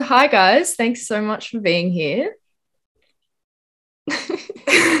Hi guys, thanks so much for being here.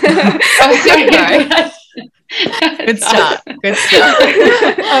 Oh, sorry. Good start. It's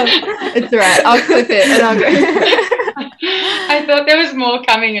all right. I'll clip it and I'll go. I thought there was more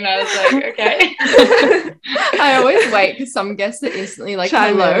coming and I was like, okay. I always wait because some guests are instantly like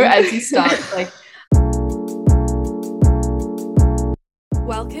Chime hello in. as you start. Like,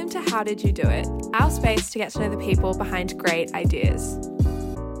 Welcome to How Did You Do It? Our space to get to know the people behind great ideas.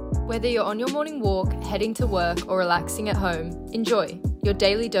 Whether you're on your morning walk, heading to work, or relaxing at home, enjoy. Your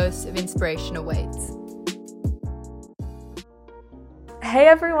daily dose of inspiration awaits. Hey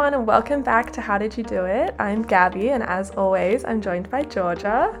everyone, and welcome back to How Did You Do It? I'm Gabby, and as always, I'm joined by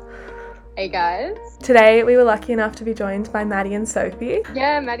Georgia. Hey guys. Today, we were lucky enough to be joined by Maddie and Sophie.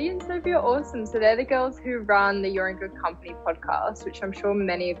 Yeah, Maddie and Sophie are awesome. So they're the girls who run the You're in Good Company podcast, which I'm sure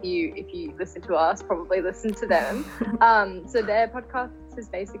many of you, if you listen to us, probably listen to them. So their podcast is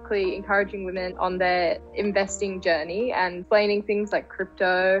basically encouraging women on their investing journey and explaining things like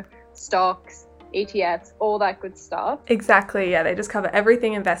crypto, stocks, ETFs, all that good stuff. Exactly, yeah, they just cover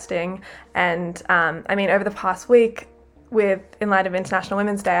everything investing. And over the past week, in light of International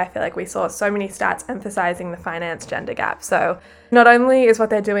Women's Day, I feel like we saw so many stats emphasizing the finance gender gap. So not only is what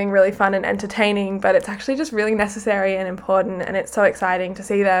they're doing really fun and entertaining, but it's actually just really necessary and important. And it's so exciting to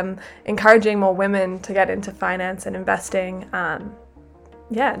see them encouraging more women to get into finance and investing.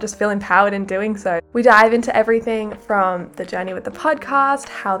 Just feel empowered in doing so. We dive into everything from the journey with the podcast,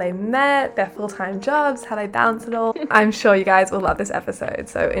 how they met, their full-time jobs, how they balance it all. I'm sure you guys will love this episode,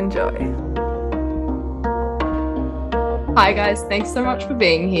 so enjoy. hi guys, thanks so much for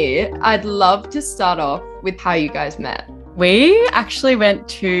being here. I'd love to start off with how you guys met. We actually went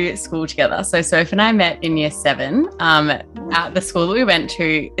to school together. So Soph and I met in year 7 at the school that we went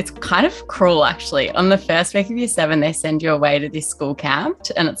to. It's kind of cruel, actually. On the first week of year 7, they send you away to this school camp,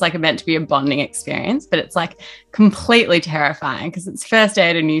 and it's like meant to be a bonding experience, but it's like completely terrifying because it's first day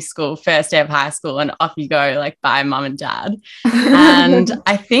at a new school, first day of high school, and off you go, like, bye, mum and dad. And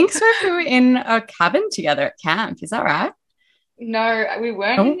I think Soph, we were in a cabin together at camp. Is that right? No, we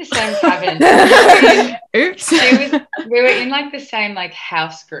weren't in the same cabin. Oops. We were in like the same like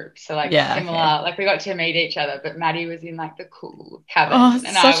house group, so like similar. Okay. Like we got to meet each other, but Maddie was in like the cool cabin. Oh, and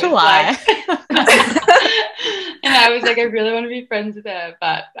such a lie. And I was like, I really want to be friends with her,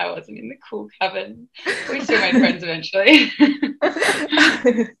 but I wasn't in the cool cabin. We still made friends eventually.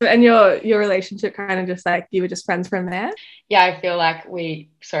 And your relationship kind of just like you were just friends from there? Yeah, I feel like we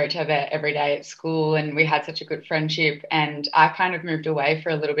saw each other every day at school and we had such a good friendship, and I kind of moved away for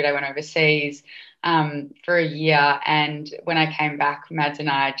a little bit. I went overseas for a year, and when I came back, Mads and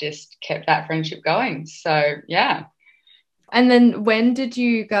I just kept that friendship going. So yeah. And then when did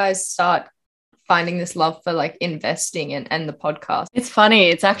you guys start finding this love for like investing and the podcast? It's funny.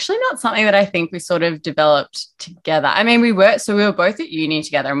 It's actually not something that I think we sort of developed together. I mean, we were both at uni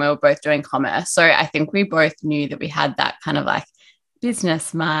together and we were both doing commerce. So I think we both knew that we had that kind of like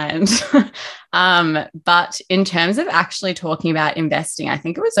business mind. But in terms of actually talking about investing, I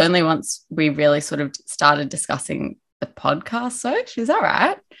think it was only once we really sort of started discussing the podcast. So is that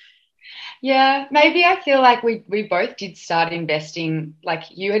right? Yeah, maybe I feel like we both did start investing. Like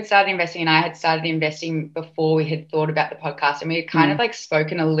you had started investing and I had started investing before we had thought about the podcast, and we had kind of like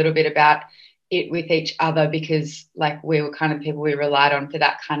spoken a little bit about it with each other because like we were kind of people we relied on for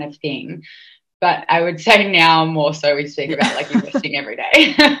that kind of thing. But I would say now more so we speak about like investing every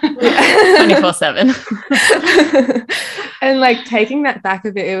day. 24/7. And like taking that back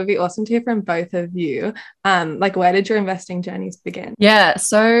a bit, it would be awesome to hear from both of you. Like where did your investing journeys begin? Yeah,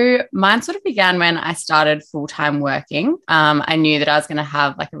 so mine sort of began when I started full-time working. I knew that I was going to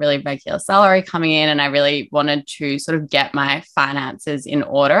have like a really regular salary coming in, and I really wanted to sort of get my finances in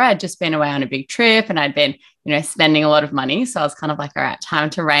order. I'd just been away on a big trip and I'd been, spending a lot of money. So I was kind of like, all right, time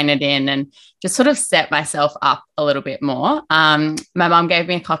to rein it in and just sort of set myself up a little bit more. My mum gave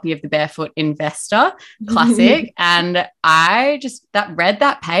me a copy of The Barefoot Investor classic, and I just read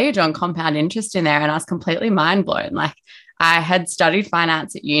that page on compound interest in there, and I was completely mind blown. Like I had studied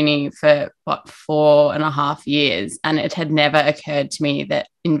finance at uni for 4.5 years, and it had never occurred to me that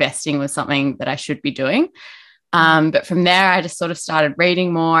investing was something that I should be doing. But from there, I just sort of started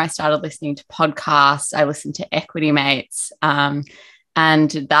reading more. I started listening to podcasts. I listened to Equity Mates.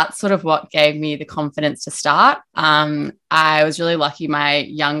 And that's sort of what gave me the confidence to start. I was really lucky. My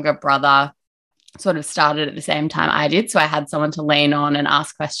younger brother sort of started at the same time I did. So I had someone to lean on and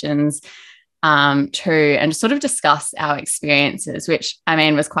ask questions. too, and just sort of discuss our experiences, which I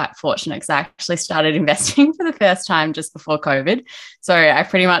mean was quite fortunate because I actually started investing for the first time just before COVID. So I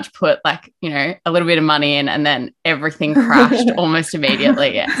pretty much put like, you know, a little bit of money in and then everything crashed almost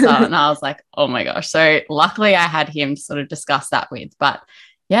immediately. So, and I was like, oh my gosh. So luckily I had him to sort of discuss that with, but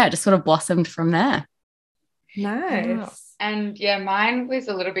yeah, it just sort of blossomed from there. Nice. And yeah, mine was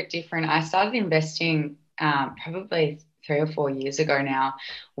a little bit different. I started investing probably 3 or 4 years ago now,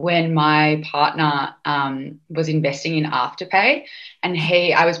 when my partner was investing in Afterpay, and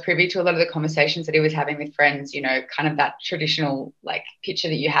I was privy to a lot of the conversations that he was having with friends, you know, kind of that traditional like picture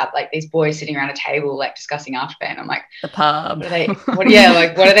that you have, like these boys sitting around a table like discussing Afterpay, and I'm like, the pub. what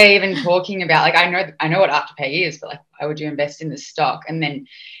are they even talking about? Like I know what Afterpay is, but like, why would you invest in this stock? And then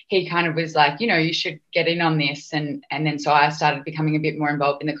he kind of was like, you know, you should get in on this. And then so I started becoming a bit more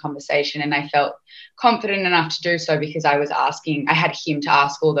involved in the conversation, and I felt confident enough to do so because I had him to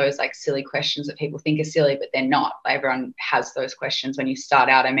ask all those like silly questions that people think are silly, but they're not. Like, everyone has those questions when you start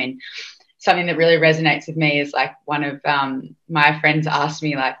out. I mean, something that really resonates with me is like one of my friends asked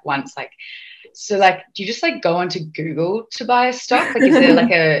me like once, like, so like, do you just like go onto Google to buy a stock? Like, is there like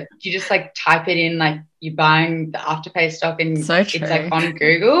do you just like type it in, like you're buying the Afterpay stock and it's like on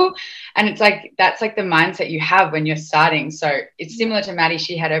Google? And it's like, that's like the mindset you have when you're starting. So it's similar to Maddie.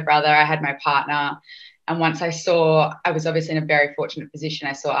 She had her brother, I had my partner. And once I was obviously in a very fortunate position.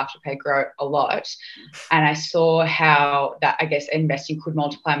 I saw Afterpay grow a lot, and I saw how that, I guess, investing could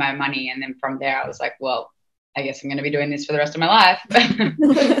multiply my money. And then from there I was like, well, I guess I'm going to be doing this for the rest of my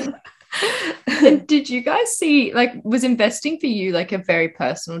life. And did you guys see, like, was investing for you like a very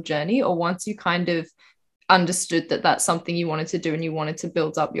personal journey, or once you kind of understood that that's something you wanted to do and you wanted to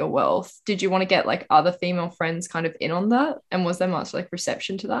build up your wealth, did you want to get like other female friends kind of in on that? And was there much like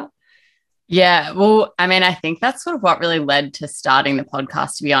reception to that? Yeah, well, I mean, I think that's sort of what really led to starting the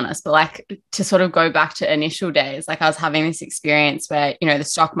podcast, to be honest. But like, to sort of go back to initial days, like I was having this experience where, you know, the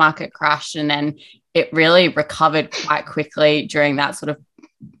stock market crashed and then it really recovered quite quickly during that sort of,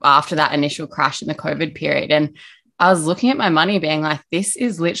 after that initial crash in the COVID period. And I was looking at my money being like, this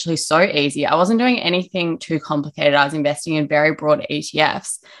is literally so easy. I wasn't doing anything too complicated. I was investing in very broad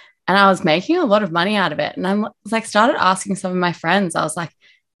ETFs and I was making a lot of money out of it. And I was like, started asking some of my friends, I was like,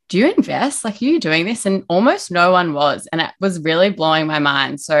 do you invest? Like, are you doing this? And almost no one was. And it was really blowing my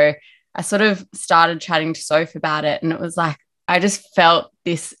mind. So I sort of started chatting to Soph about it. And it was like, I just felt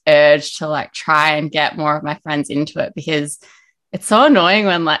this urge to like try and get more of my friends into it, because it's so annoying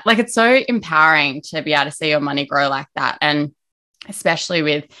when like it's so empowering to be able to see your money grow like that. And especially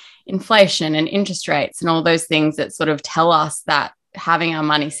with inflation and interest rates and all those things that sort of tell us that having our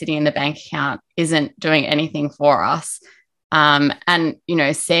money sitting in the bank account isn't doing anything for us. And, you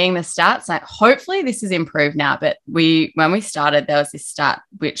know, seeing the stats, like hopefully this is improved now, but when we started, there was this stat,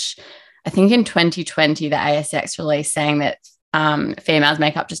 which I think in 2020, the ASX released saying that females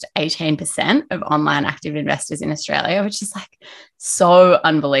make up just 18% of online active investors in Australia, which is like so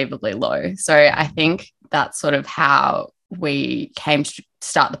unbelievably low. So I think that's sort of how we came to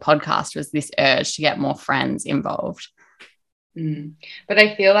start the podcast, was this urge to get more friends involved. But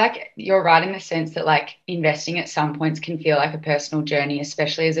I feel like you're right in the sense that like investing at some points can feel like a personal journey,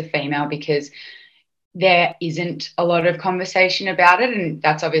 especially as a female, because there isn't a lot of conversation about it. And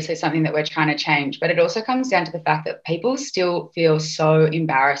that's obviously something that we're trying to change. But it also comes down to the fact that people still feel so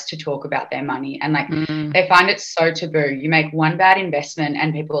embarrassed to talk about their money, and like they find it so taboo. You make one bad investment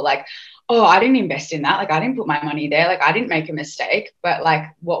and people are like, oh, I didn't invest in that. Like, I didn't put my money there. Like, I didn't make a mistake. But like,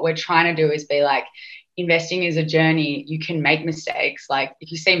 what we're trying to do is be like, investing is a journey. You can make mistakes. Like, if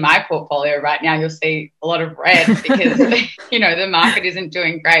you see my portfolio right now, you'll see a lot of red because, you know, the market isn't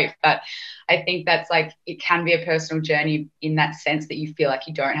doing great. But I think that's like, it can be a personal journey in that sense that you feel like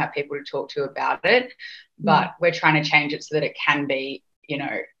you don't have people to talk to about it. But we're trying to change it so that it can be, you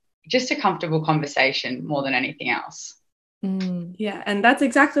know, just a comfortable conversation more than anything else. Yeah, and that's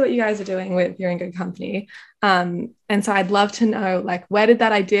exactly what you guys are doing with You're in Good Company. And so I'd love to know, like, where did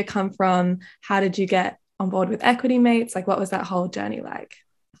that idea come from? How did you get on board with Equity Mates? Like, what was that whole journey like?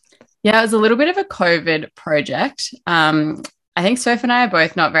 Yeah, it was a little bit of a COVID project. I think Soph and I are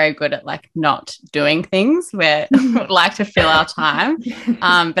both not very good at like not doing things. We like to fill our time.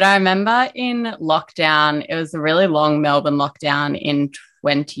 But I remember in lockdown, it was a really long Melbourne lockdown in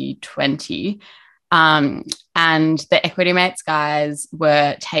 2020. And the Equity Mates guys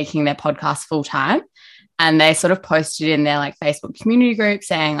were taking their podcast full time, and they sort of posted in their like Facebook community group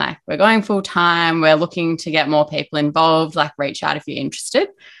saying like, we're going full time, we're looking to get more people involved, like reach out if you're interested.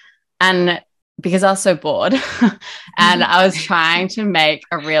 And because I was so bored and I was trying to make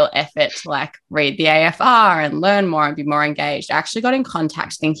a real effort to like read the AFR and learn more and be more engaged, I actually got in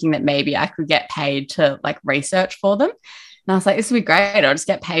contact thinking that maybe I could get paid to like research for them. And I was like, this would be great. I'll just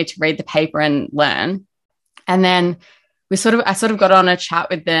get paid to read the paper and learn. And then I sort of got on a chat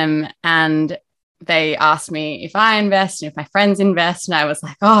with them, and they asked me if I invest and if my friends invest. And I was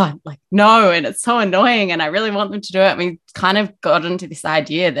like, oh, like, no. And it's so annoying. And I really want them to do it. And we kind of got into this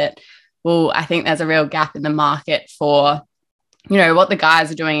idea that, well, I think there's a real gap in the market for, you know, what the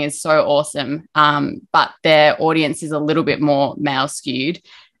guys are doing is so awesome. But their audience is a little bit more male skewed.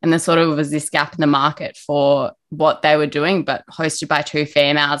 And there sort of was this gap in the market for what they were doing, but hosted by two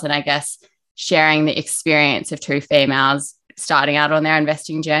females. And I guess sharing the experience of two females starting out on their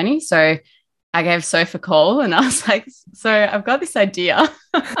investing journey. So I gave Soph a call and I was like, so I've got this idea.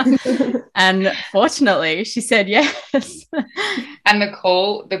 And fortunately she said yes. And the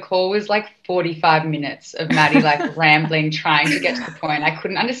call was like 45 minutes of Maddie like rambling, trying to get to the point. I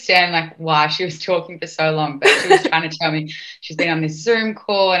couldn't understand like why she was talking for so long, but she was trying to tell me she's been on this Zoom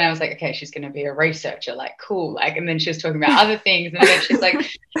call, and I was like, okay, she's going to be a researcher, like cool. Like, and then she was talking about other things, and then she's like,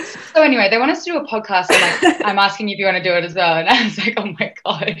 so anyway, they want us to do a podcast, and like, I'm asking you if you want to do it as well. And I was like, oh my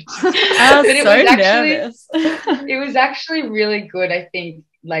God. I was so nervous. It was actually really good, I think,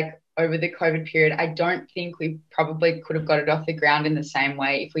 like over the COVID period. I don't think we probably could have got it off the ground in the same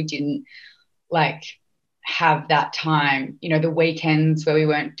way if we didn't like have that time, you know, the weekends where we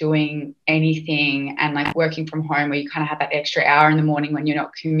weren't doing anything, and like working from home where you kind of have that extra hour in the morning when you're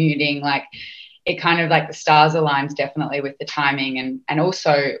not commuting. Like it kind of like the stars aligns definitely with the timing and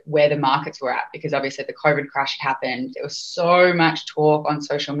also where the markets were at, because obviously the COVID crash had happened. There was so much talk on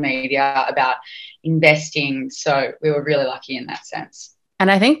social media about investing. So we were really lucky in that sense. And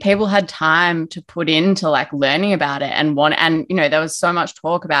I think people had time to put into like learning about it and you know, there was so much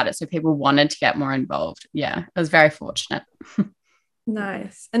talk about it. So people wanted to get more involved. Yeah, I was very fortunate.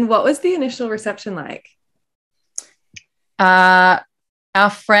 Nice. And what was the initial reception like? Our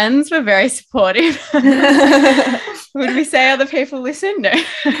friends were very supportive. Would we say other people listened? No.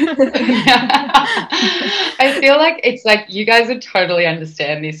 I feel like it's like you guys would totally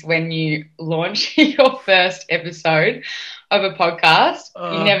understand this when you launch your first episode of a podcast.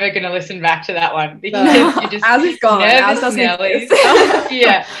 You're never going to listen back to that one because you're just as it's gone. nervous Nellies.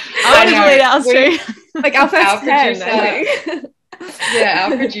 Yeah. Like our first 10, I think. Yeah,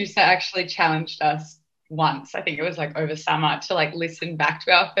 our producer actually challenged us once, I think it was like over summer, to like listen back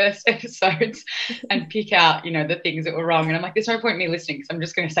to our first episodes and pick out, you know, the things that were wrong. And I'm like, there's no point in me listening because I'm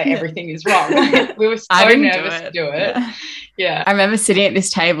just going to say everything is wrong. We were so nervous to do it. Yeah. I remember sitting at this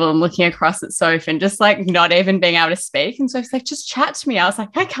table and looking across at Soph and just like not even being able to speak. And Soph's like, just chat to me. I was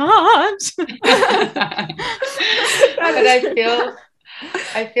like, I can't. But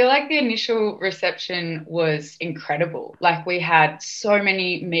I feel like the initial reception was incredible. Like we had so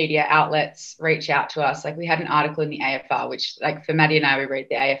many media outlets reach out to us. Like we had an article in the AFR, which like for Maddie and I, we read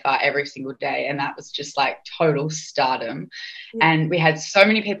the AFR every single day. And that was just like total stardom. Yeah. And we had so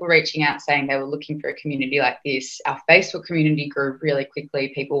many people reaching out saying they were looking for a community like this. Our Facebook community grew really quickly.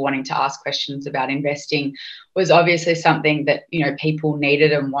 People wanting to ask questions about investing was obviously something that, you know, people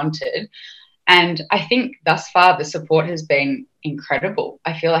needed and wanted. And I think thus far the support has been incredible.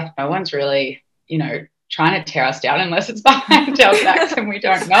 I feel like no one's really, you know, trying to tear us down unless it's behind our backs and we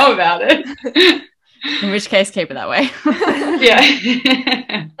don't know about it. In which case, keep it that way.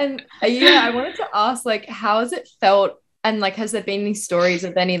 Yeah. And yeah, I wanted to ask, like, how has it felt? And like, has there been any stories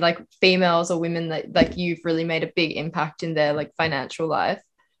of any like females or women that like you've really made a big impact in their like financial life?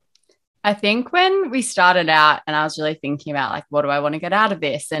 I think when we started out and I was really thinking about like, what do I want to get out of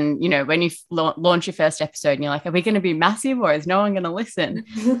this? And, you know, when you launch your first episode and you're like, are we going to be massive or is no one going to listen?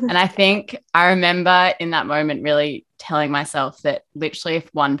 And I think I remember in that moment really telling myself that literally if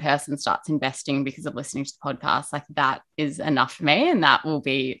one person starts investing because of listening to the podcast, like that is enough for me and that will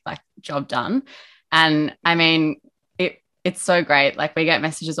be like job done. And I mean, it's so great. Like we get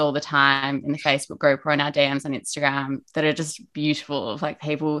messages all the time in the Facebook group or in our DMs on Instagram that are just beautiful of like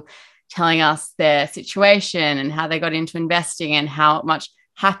people telling us their situation and how they got into investing and how much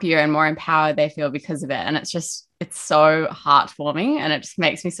happier and more empowered they feel because of it. And it's so heartwarming and it just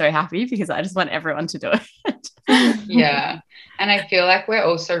makes me so happy because I just want everyone to do it. Yeah. And I feel like we're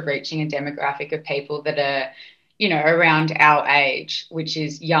also reaching a demographic of people that are, you know, around our age, which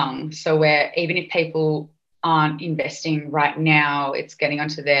is young. So where even if people aren't investing right now, it's getting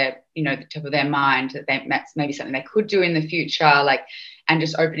onto their, you know, the top of their mind that that's maybe something they could do in the future, like, and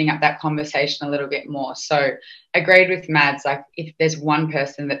just opening up that conversation a little bit more. So agreed with Mads, like if there's one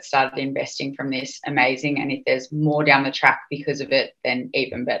person that started investing from this, amazing. And if there's more down the track because of it, then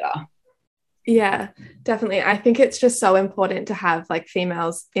even better. Yeah, definitely. I think it's just so important to have like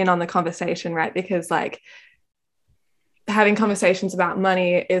females in on the conversation, right? Because like having conversations about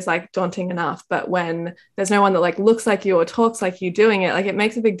money is like daunting enough, but when there's no one that like looks like you or talks like you doing it, like it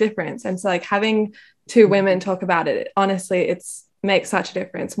makes a big difference. And so like having two women talk about it, honestly, it's makes such a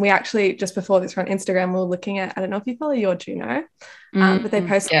difference. We actually just before this were on Instagram, we were looking at, I don't know if you follow Your Juno, but they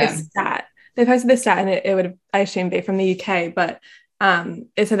posted this stat. They posted this stat, and it would, I assume, be from the UK, but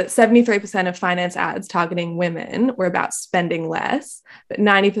it said that 73% of finance ads targeting women were about spending less, but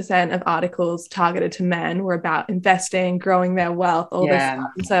 90% of articles targeted to men were about investing, growing their wealth, all this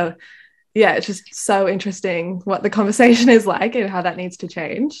stuff. And so, yeah, it's just so interesting what the conversation is like and how that needs to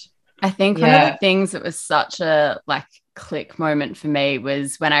change. I think one of the things that was such a like click moment for me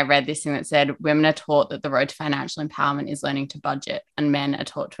was when I read this thing that said women are taught that the road to financial empowerment is learning to budget and men are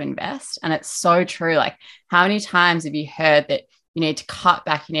taught to invest. And it's so true. Like, how many times have you heard that you need to cut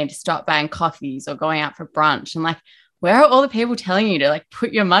back, you need to stop buying coffees or going out for brunch? And like, where are all the people telling you to like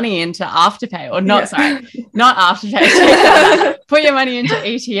put your money into Afterpay or not, not Afterpay, put your money into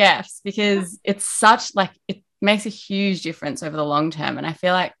ETFs, because it's such like, it makes a huge difference over the long term. And I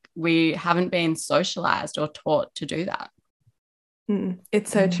feel like we haven't been socialized or taught to do that. It's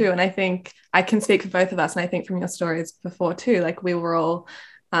so true. And I think I can speak for both of us. And I think from your stories before too, like we all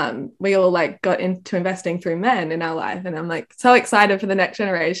like got into investing through men in our life. And I'm like so excited for the next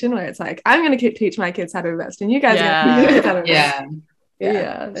generation where it's like, I'm going to teach my kids how to invest and you guys are going to teach your kids how to invest.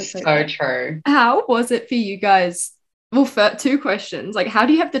 Yeah. That's so true. How was it for you guys? Well, for two questions, like how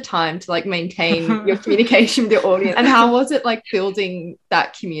do you have the time to like maintain your communication with your audience, and how was it like building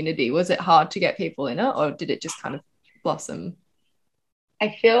that community? Was it hard to get people in it, or did it just kind of blossom?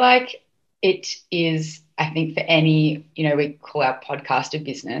 I feel like it is, I think for any, we call our podcast a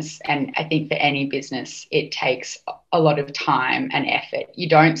business, and I think for any business, it takes a lot of time and effort. You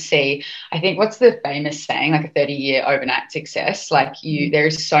don't see, I think what's the famous saying, like a 30-year overnight success, like there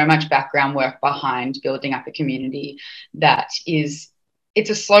is so much background work behind building up a community that it's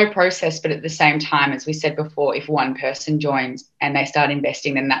a slow process, but at the same time, as we said before, if one person joins and they start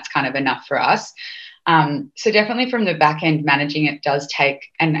investing, then that's kind of enough for us. So definitely from the back end, managing it does take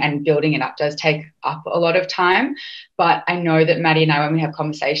and building it up does take up a lot of time. But I know that Maddie and I, when we have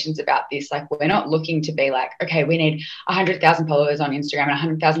conversations about this, like we're not looking to be like, okay, we need 100,000 followers on Instagram and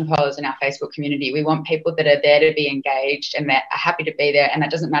 100,000 followers in our Facebook community. We want people that are there to be engaged and that are happy to be there. And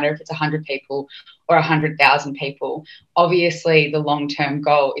that doesn't matter if it's 100 people or 100,000 people. Obviously, the long-term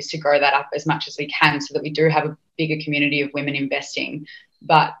goal is to grow that up as much as we can so that we do have a bigger community of women investing.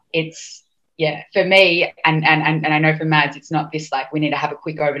 But for me, and I know for Mads, it's not this like we need to have a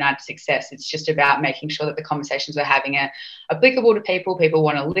quick overnight success. It's just about making sure that the conversations we're having are applicable to people. People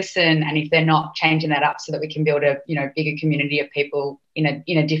want to listen, and if they're not, changing that up so that we can build a bigger community of people in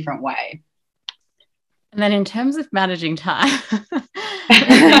a different way. And then in terms of managing time,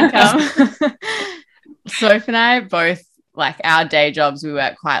 I think, Soph and I both, like our day jobs, we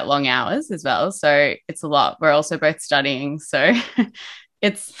work quite long hours as well, so it's a lot. We're also both studying, so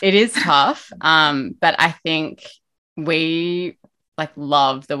it is tough, but I think we like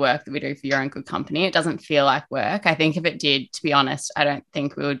love the work that we do for Your Own Good Company. It doesn't feel like work. I think if it did, to be honest, I don't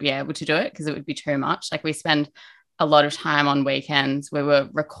think we would be able to do it because it would be too much. Like we spend a lot of time on weekends. We were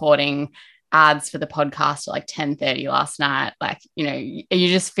recording ads for the podcast at like 10:30 last night. Like, you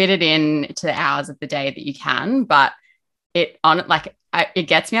just fit it in to the hours of the day that you can, but it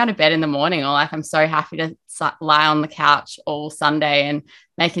gets me out of bed in the morning, or like I'm so happy to lie on the couch all Sunday and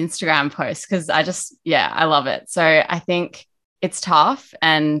make Instagram posts because I love it. So I think it's tough,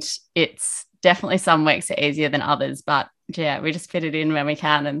 and it's definitely some weeks are easier than others, but we just fit it in when we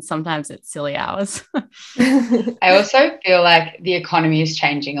can, and sometimes it's silly hours. I also feel like the economy is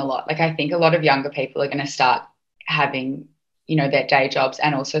changing a lot. Like I think a lot of younger people are going to start having their day jobs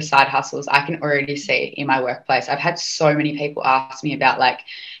and also side hustles. I can already see in my workplace. I've had so many people ask me about like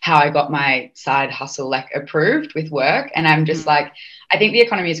how I got my side hustle like approved with work. And I'm just like, I think the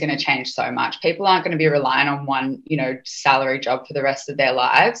economy is going to change so much. People aren't going to be relying on one, salary job for the rest of their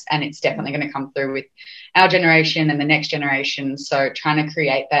lives. And it's definitely going to come through with our generation and the next generation. So trying to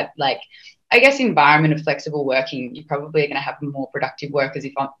create that, like, I guess, environment of flexible working, you probably are going to have more productive workers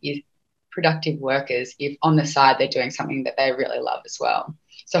if on the side they're doing something that they really love as well.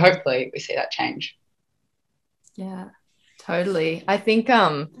 So hopefully we see that change. Yeah, totally. I think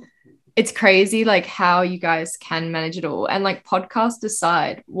it's crazy like how you guys can manage it all. And like podcast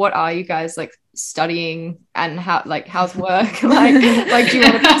aside, what are you guys like studying, and how's work? like do you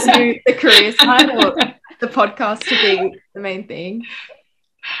want to pursue the career side or the podcast to be the main thing?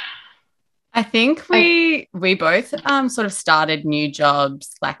 I think we both sort of started new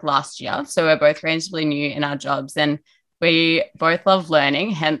jobs like last year. So we're both relatively new in our jobs, and we both love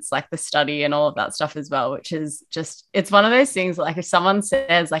learning, hence like the study and all of that stuff as well, which is just, it's one of those things like if someone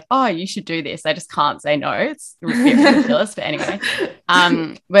says like, oh, you should do this, I just can't say no. It's a bit ridiculous. But anyway,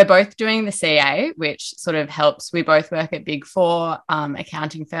 we're both doing the CA, which sort of helps. We both work at Big Four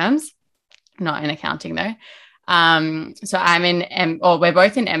accounting firms, not in accounting though. So we're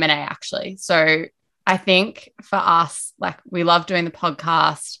both in M&A actually. So I think for us, like we love doing the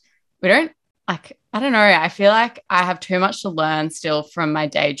podcast. We don't like, I don't know. I feel like I have too much to learn still from my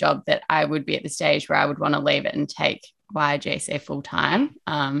day job that I would be at the stage where I would want to leave it and take YGC full time.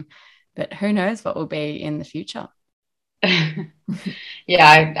 But who knows what will be in the future.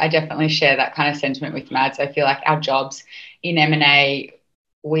 Yeah, I definitely share that kind of sentiment with Mads. I feel like our jobs in M&A,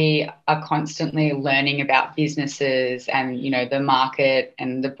 we are constantly learning about businesses and, you know, the market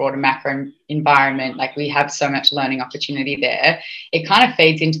and the broader macro environment. Like we have so much learning opportunity there. It kind of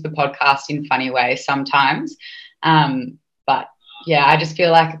feeds into the podcast in funny ways sometimes. But yeah, I just feel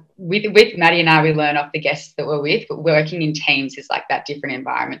like with Maddie and I, we learn off the guests that we're with, but working in teams is like that different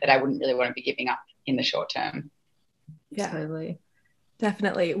environment that I wouldn't really want to be giving up in the short term. Yeah, Totally.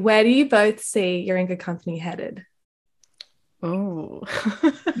 definitely. Where do you both see You're in Good Company headed? Oh.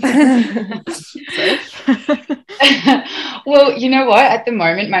 Well, you know what? At the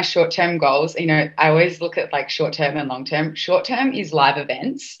moment, my short-term goals, you know, I always look at like short-term and long-term. Short-term is live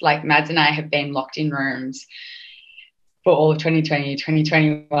events. Like Mads and I have been locked in rooms for all of 2020,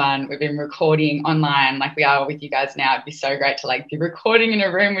 2021. We've been recording online like we are with you guys now. It'd be so great to like be recording in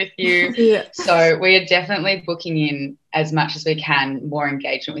a room with you. Yeah. So we are definitely booking in as much as we can more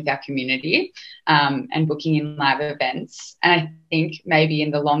engagement with our community, and booking in live events. And I think maybe in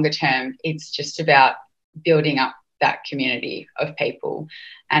the longer term, it's just about building up that community of people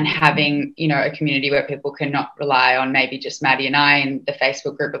and having, you know, a community where people can not rely on maybe just Maddie and I and the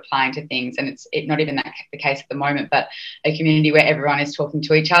Facebook group applying to things. And it's not even that the case at the moment, but a community where everyone is talking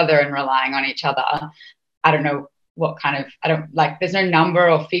to each other and relying on each other. I don't know what kind of, I don't like, there's no number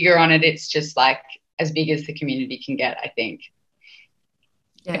or figure on it. It's just like as big as the community can get, I think.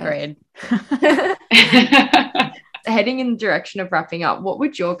 Yeah. Agreed. Heading in the direction of wrapping up, what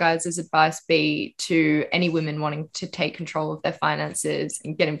would your guys' advice be to any women wanting to take control of their finances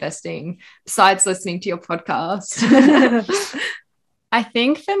and get investing, besides listening to your podcast? I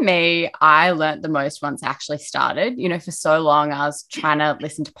think for me, I learned the most once I actually started. You know, for so long, I was trying to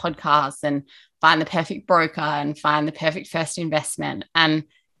listen to podcasts and find the perfect broker and find the perfect first investment. And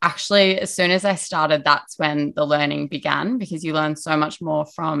actually, as soon as I started, that's when the learning began, because you learn so much more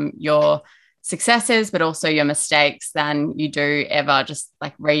from your successes, but also your mistakes than you do ever just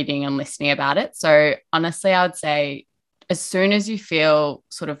like reading and listening about it. So honestly, I would say as soon as you feel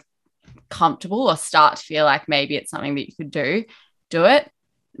sort of comfortable or start to feel like maybe it's something that you could do it,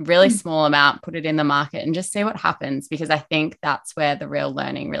 really small amount, put it in the market and just see what happens, because I think that's where the real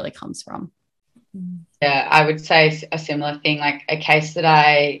learning really comes from. Yeah, I would say a similar thing. Like a case that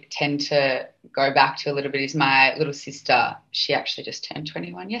I tend to go back to a little bit is my little sister. She actually just turned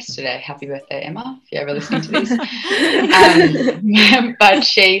 21 yesterday. Happy birthday, Emma, if you're ever listening to this. But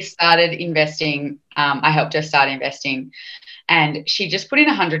she started investing. I helped her start investing. And she just put in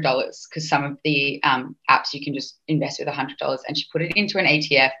 $100 because some of the apps you can just invest with $100, and she put it into an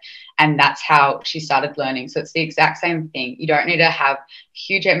ETF, and that's how she started learning. So it's the exact same thing. You don't need to have a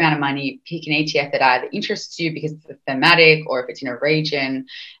huge amount of money. Pick an ETF that either interests you because it's thematic or if it's in a region,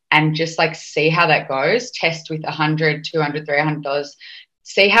 and just like see how that goes. Test with $100, $200, $300.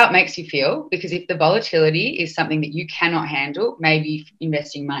 See how it makes you feel, because if the volatility is something that you cannot handle, maybe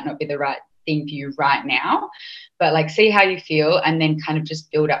investing might not be the right thing for you right now. But like see how you feel and then kind of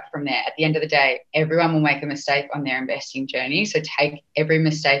just build up from there. At the end of the day, everyone will make a mistake on their investing journey. So take every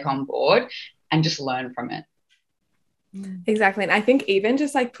mistake on board and just learn from it. Exactly. And I think even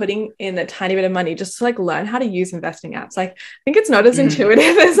just like putting in a tiny bit of money just to like learn how to use investing apps, like I think it's not as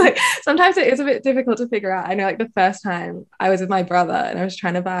intuitive as like sometimes it is a bit difficult to figure out. I know like the first time I was with my brother and I was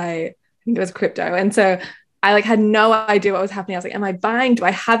trying to buy, I think it was crypto, and so I like had no idea what was happening. I was like, am I buying? Do I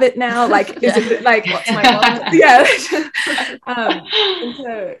have it now? Like, is it like, what's my wallet? Yeah. And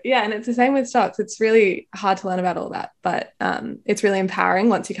so, yeah. And it's the same with stocks. It's really hard to learn about all that, but it's really empowering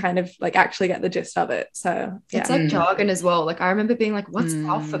once you kind of like actually get the gist of it. So yeah. It's like jargon as well. Like I remember being like, what's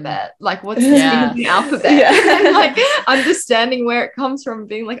alphabet? Like what's the alphabet? Yeah. And like understanding where it comes from,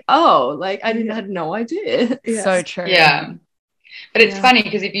 being like, oh, like I had no idea. So true. Yeah. But it's funny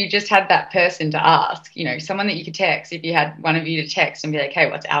because if you just had that person to ask, you know, someone that you could text, if you had one of you to text and be like, hey,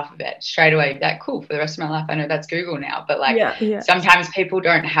 what's Alphabet? Straight away, that cool, for the rest of my life, I know that's Google now. But like sometimes people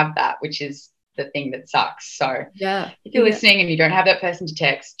don't have that, which is the thing that sucks. So if you're listening and you don't have that person to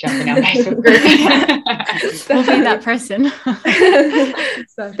text, jump in our Facebook group. We'll be that person.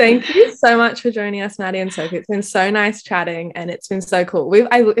 So thank you so much for joining us, Maddie and Sophie. It's been so nice chatting and it's been so cool.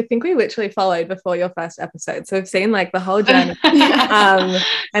 I think we literally followed before your first episode, so we've seen like the whole journey. And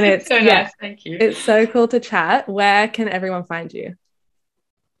it's so nice. Thank you. It's so cool to chat. Where can everyone find you?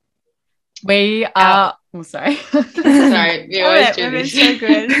 We are sorry, we always do this. So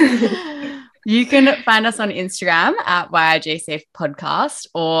good. You can find us on Instagram at YIGC Podcast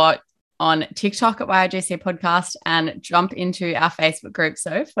or on TikTok at YIGC Podcast, and jump into our Facebook group.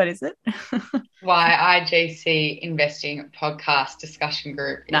 So what is it? YIGC Investing Podcast Discussion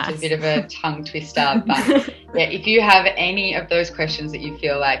Group. It's Nice. a bit of a tongue twister, but if you have any of those questions that you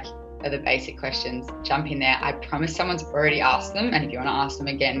feel like are the basic questions, jump in there. I promise someone's already asked them, and if you want to ask them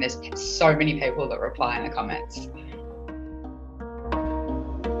again, there's so many people that reply in the comments.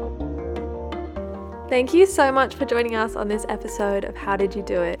 Thank you so much for joining us on this episode of How Did You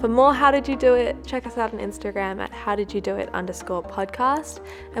Do It? For more How Did You Do It, check us out on Instagram at howdidyoudoit_podcast.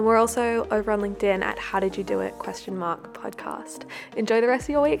 And we're also over on LinkedIn at howdidyoudoit?podcast. Enjoy the rest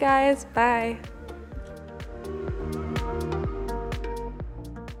of your week, guys. Bye.